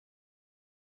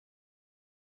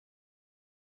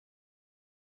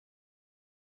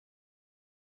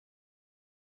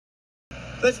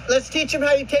Let's teach them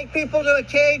how you take people to a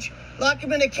cage, lock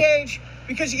them in a cage,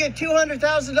 because you get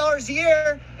 $200,000 a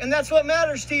year, and that's what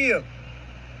matters to you.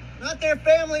 Not their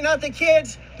family, not the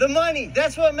kids, the money.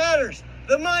 That's what matters,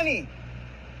 the money.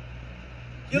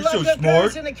 You lock their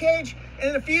parents in a cage,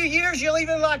 and in a few years, you'll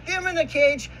even lock them in a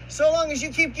cage, so long as you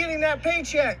keep getting that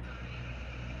paycheck.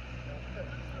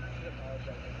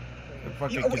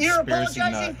 You're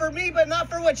apologizing for me, but not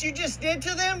for what you just did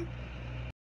to them?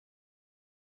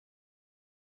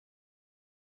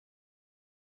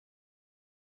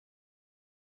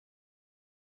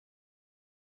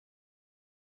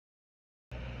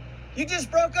 You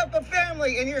just broke up a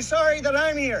family, and you're sorry that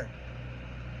I'm here.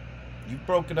 You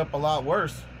broke it up a lot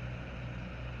worse.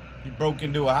 You broke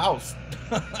into a house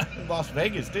in Las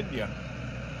Vegas, didn't you?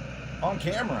 On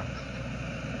camera.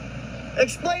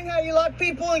 Explain how you lock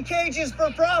people in cages for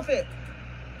profit.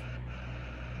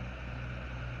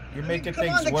 You're making things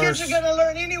worse. Come on, the kids are going to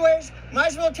learn anyways. Might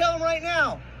as well tell them right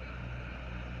now.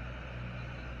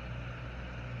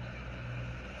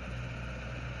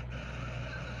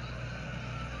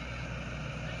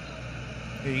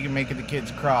 You can make the kids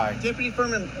cry. Deputy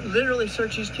Furman literally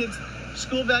searched these kids'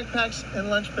 school backpacks and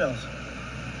lunch bills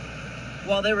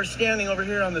while they were standing over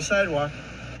here on the sidewalk,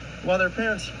 while their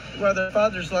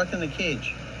fathers locked in the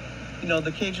cage. You know,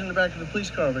 the cage in the back of the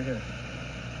police car over here.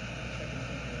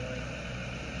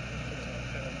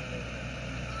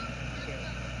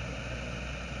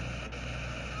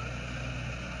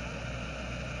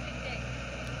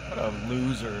 What a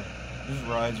loser. Just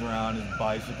rides around his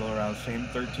bicycle around the same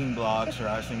 13 blocks,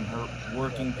 harassing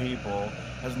working people,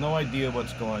 has no idea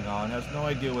what's going on, has no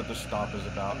idea what the stop is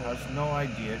about, has no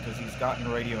idea because he's gotten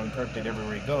radio encrypted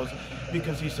everywhere he goes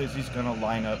because he says he's going to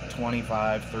line up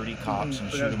 25, 30 cops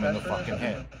and shoot him in the fucking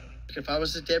head. If I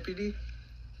was a deputy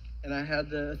and I had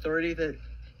the authority that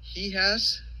he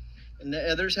has and the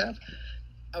others have,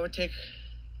 I would take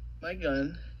my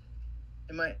gun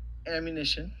and my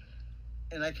ammunition,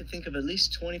 and I could think of at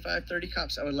least 25, 30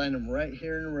 cops. I would line them right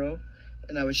here in a row,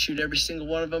 and I would shoot every single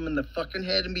one of them in the fucking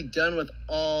head and be done with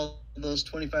all those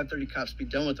 25, 30 cops, be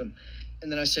done with them.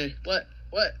 And then I say, what?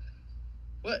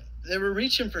 They were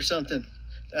reaching for something.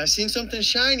 I seen something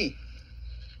shiny.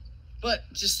 But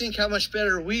just think how much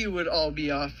better we would all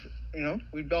be off, you know?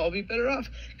 We'd all be better off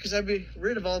because I'd be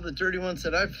rid of all the dirty ones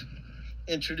that I've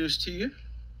introduced to you.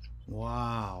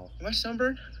 Wow. Am I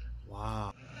sunburned?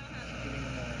 Wow.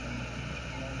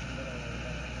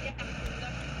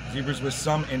 Zebras with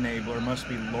some enabler must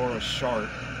be Laura Sharp.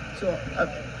 So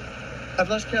I've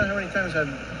lost count how many times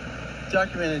I've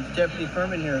documented Deputy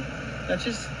Furman here. Not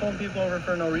just pulling people over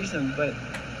for no reason, but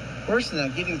worse than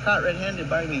that, getting caught red-handed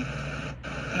by me.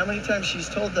 How many times she's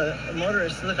told the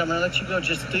motorist, look, I'm going to let you go.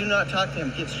 Just do not talk to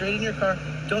him. Get straight in your car.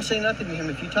 Don't say nothing to him.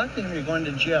 If you talk to him, you're going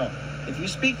to jail. If you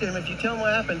speak to him, if you tell him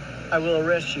what happened, I will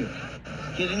arrest you.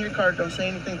 Get in your car. Don't say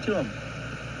anything to him.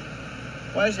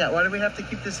 Why is that? Why do we have to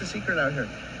keep this a secret out here?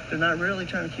 They're not really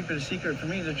trying to keep it a secret from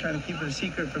me. They're trying to keep it a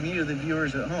secret from you, the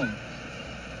viewers at home.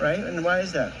 Right? And why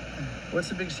is that? What's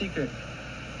the big secret?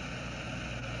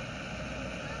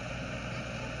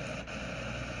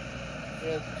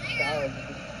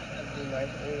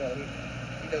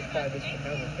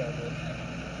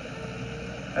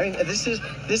 I mean, this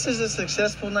is a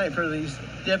successful night for these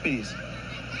deputies.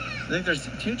 I think there's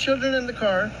 2 children in the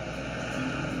car.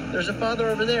 There's a father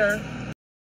over there.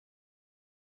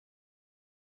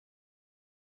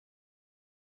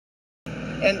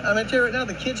 And I'm going to tell you right now,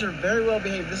 the kids are very well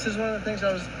behaved. This is one of the things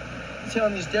I was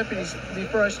telling these deputies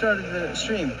before I started the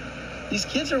stream. These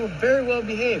kids are very well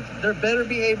behaved. They're better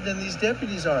behaved than these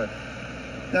deputies are.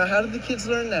 Now, how did the kids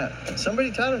learn that? Somebody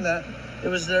taught them that. It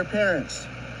was their parents.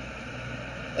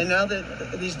 And now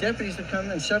that these deputies have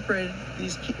come and separated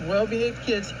these well-behaved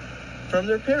kids from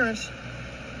their parents,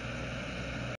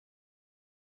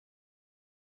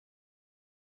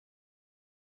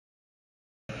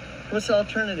 what's the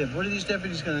alternative? What are these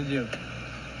deputies going to do?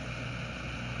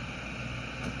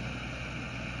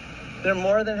 They're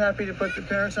more than happy to put the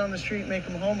parents on the street, make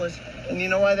them homeless. And you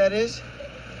know why that is?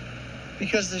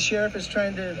 Because the sheriff is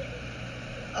trying to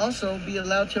also be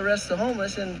allowed to arrest the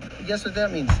homeless. And guess what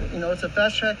that means? You know, it's a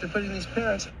fast track to putting these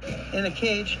parents in a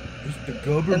cage.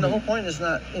 And the whole point is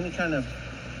not any kind of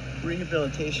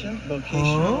rehabilitation,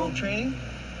 vocational training.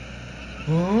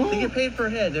 They get paid per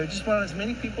head. They just want as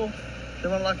many people. They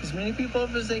want to lock as many people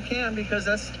up as they can because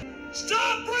that's...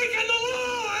 Stop breaking the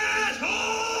law,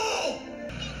 asshole!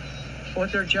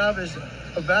 What their job is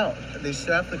about. They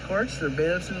staff the courts, they're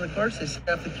bailiffs in the courts, they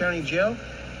staff the county jail.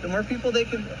 The more people they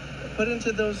can put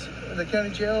into the county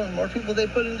jail and more people they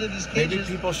put into these cages.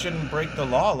 Maybe people shouldn't break the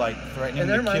law, like threatening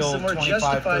to minds, kill the more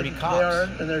 25, 30 cops. They are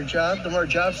in their job, the more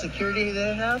job security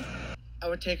they have. I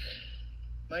would take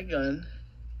my gun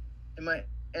and my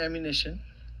ammunition,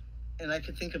 and I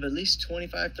could think of at least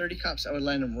 25, 30 cops. I would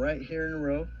line them right here in a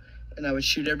row, and I would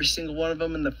shoot every single one of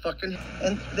them in the fucking...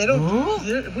 And they don't...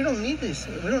 We don't need this.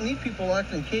 We don't need people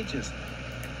locked in cages.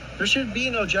 There should be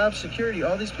no job security.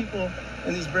 All these people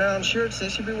in these brown shirts, they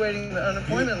should be waiting in the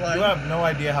unemployment line. You have no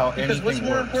idea how anything works. Because what's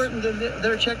more important than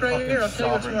their check right here? I'll tell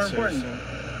you what's more important.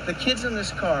 The kids in this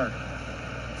car,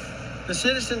 the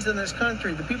citizens in this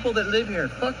country, the people that live here,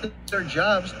 fuck their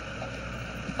jobs.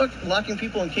 Fuck locking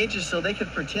people in cages so they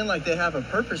could pretend like they have a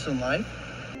purpose in life.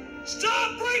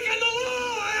 Stop breaking the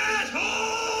law,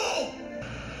 asshole!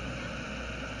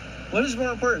 What is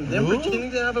more important, them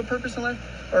pretending to have a purpose in life,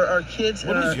 or our kids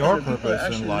what and is our, your and the people that purpose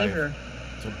in actually life? live here?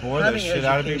 To bore the shit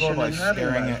out of people by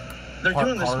staring at They're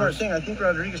doing the cars? smart thing. I think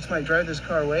Rodriguez might drive this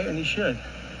car away, and he should.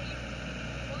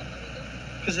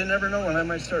 Because they never know when I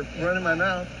might start running my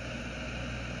mouth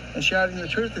and shouting the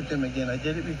truth at them again. I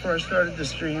did it before I started the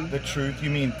stream. The truth? You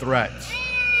mean threats?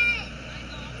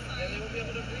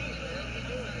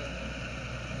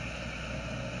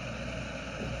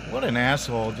 What an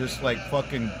asshole. Just like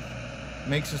fucking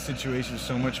makes the situation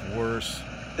so much worse.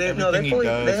 Everything he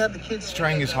does, they had the kids he's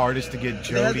trying his hardest to get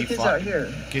Jody out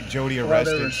here. Get Jody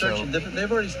arrested. So they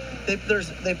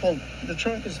pulled, the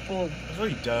trunk is full of... That's what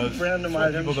he does. Random That's why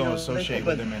items. people don't associate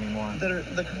with him anymore.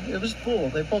 It was full.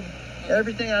 They pulled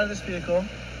everything out of this vehicle.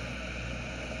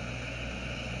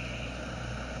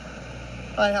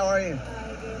 Hi, how are you?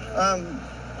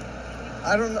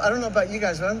 I don't know about you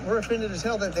guys, but we're offended as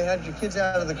hell that they had your kids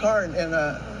out of the car and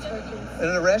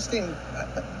arresting.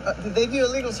 They do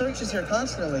illegal searches here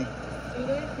constantly. Do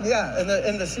they? Yeah,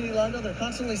 in the city Londo, they're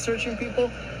constantly searching people.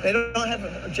 They don't have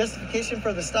a justification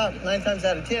for the stop 9 times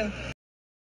out of 10.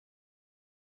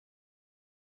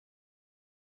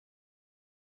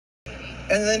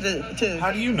 And then to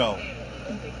how do you know?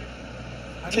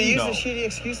 To use a shitty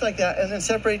excuse like that and then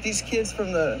separate these kids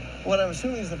from what I'm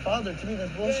assuming is the father, to me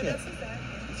that's bullshit. Yeah,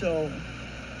 that's So,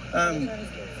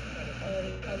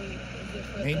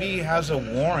 maybe he has a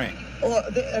warrant. Well,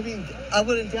 I mean, I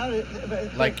wouldn't doubt it.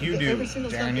 But like you do, every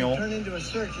single Daniel. Turn into a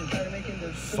search and try to make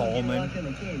into Solomon. Locked in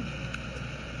a cage.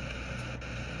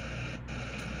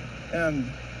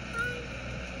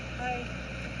 Hi.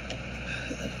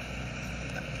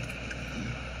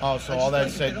 Oh, so all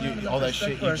that shit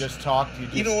you just talked, you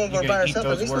even when we're by eat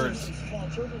ourselves, those words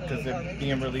because they're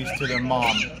being released to their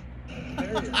mom.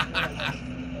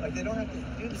 Like they don't have to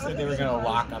do this. Said they were gonna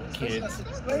lock up kids.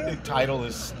 The title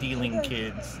is Stealing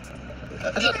Kids.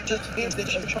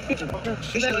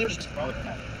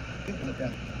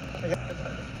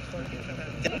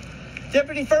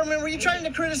 Deputy Furman, were you trying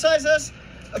to criticize us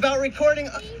about recording?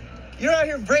 You're out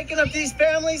here breaking up these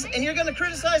families, and you're gonna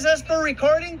criticize us for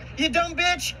recording? You dumb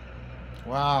bitch!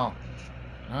 Wow.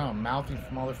 Oh, mouthy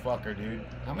motherfucker, dude.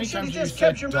 How many times you you just said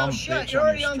kept your dumb mouth shut? bitch You're on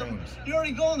already your on streams? you're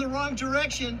already going the wrong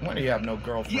direction. When do you have no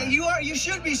girlfriend? Yeah, you are. You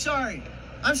should be sorry.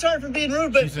 I'm sorry for being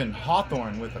rude, but she's in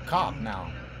Hawthorne with a cop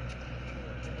now.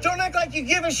 Don't act like you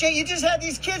give a shit. You just had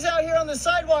these kids out here on the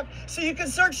sidewalk so you can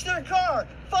search their car.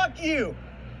 Fuck you.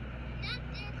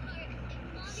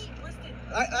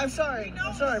 I'm sorry.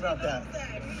 I'm sorry about that.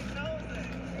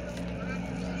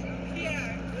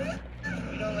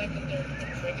 We don't like them there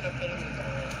breaking up the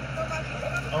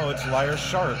Oh, it's Liar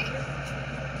Shark.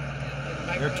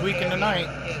 They're tweaking tonight.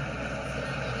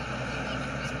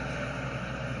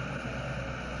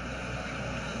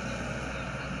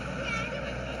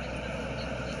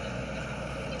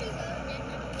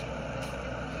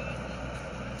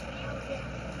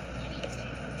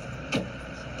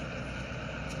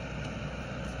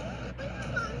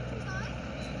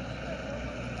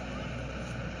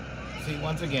 See,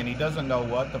 once again, he doesn't know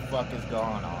what the fuck is going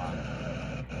on.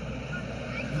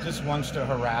 He just wants to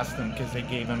harass them because they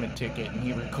gave him a ticket and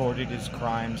he recorded his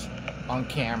crimes on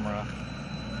camera.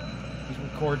 He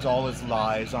records all his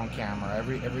lies on camera.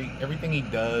 Everything he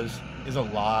does is a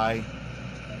lie.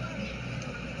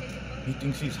 He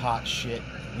thinks he's hot shit.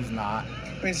 He's not.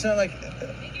 I mean, it's not like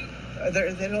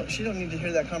she don't need to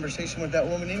hear that conversation with that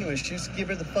woman anyway. She just give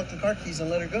her the fucking car keys and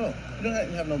let her go. You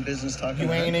don't have no business talking.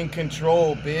 You ain't in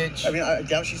control, bitch. I mean, I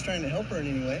doubt she's trying to help her in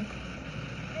any way.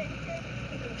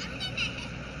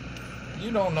 You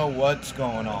don't know what's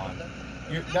going on.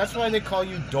 That's why they call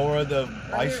you Dora the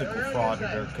bicycle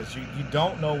frauditor, because you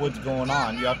don't know what's going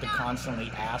on. You have to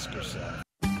constantly ask yourself.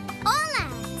 Hola,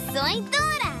 soy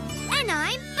Dora, and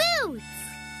I'm Boots.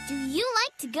 Do you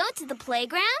like to go to the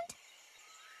playground?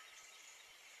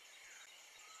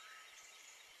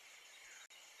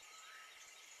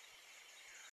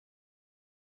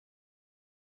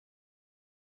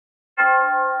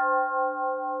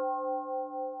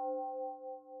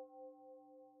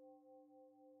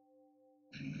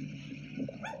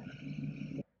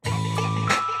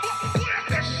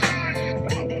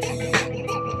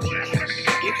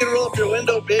 You can roll up your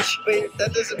window, bitch, but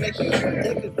that doesn't make you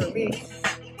protected for me.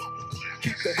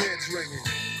 Keep the heads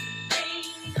ringing.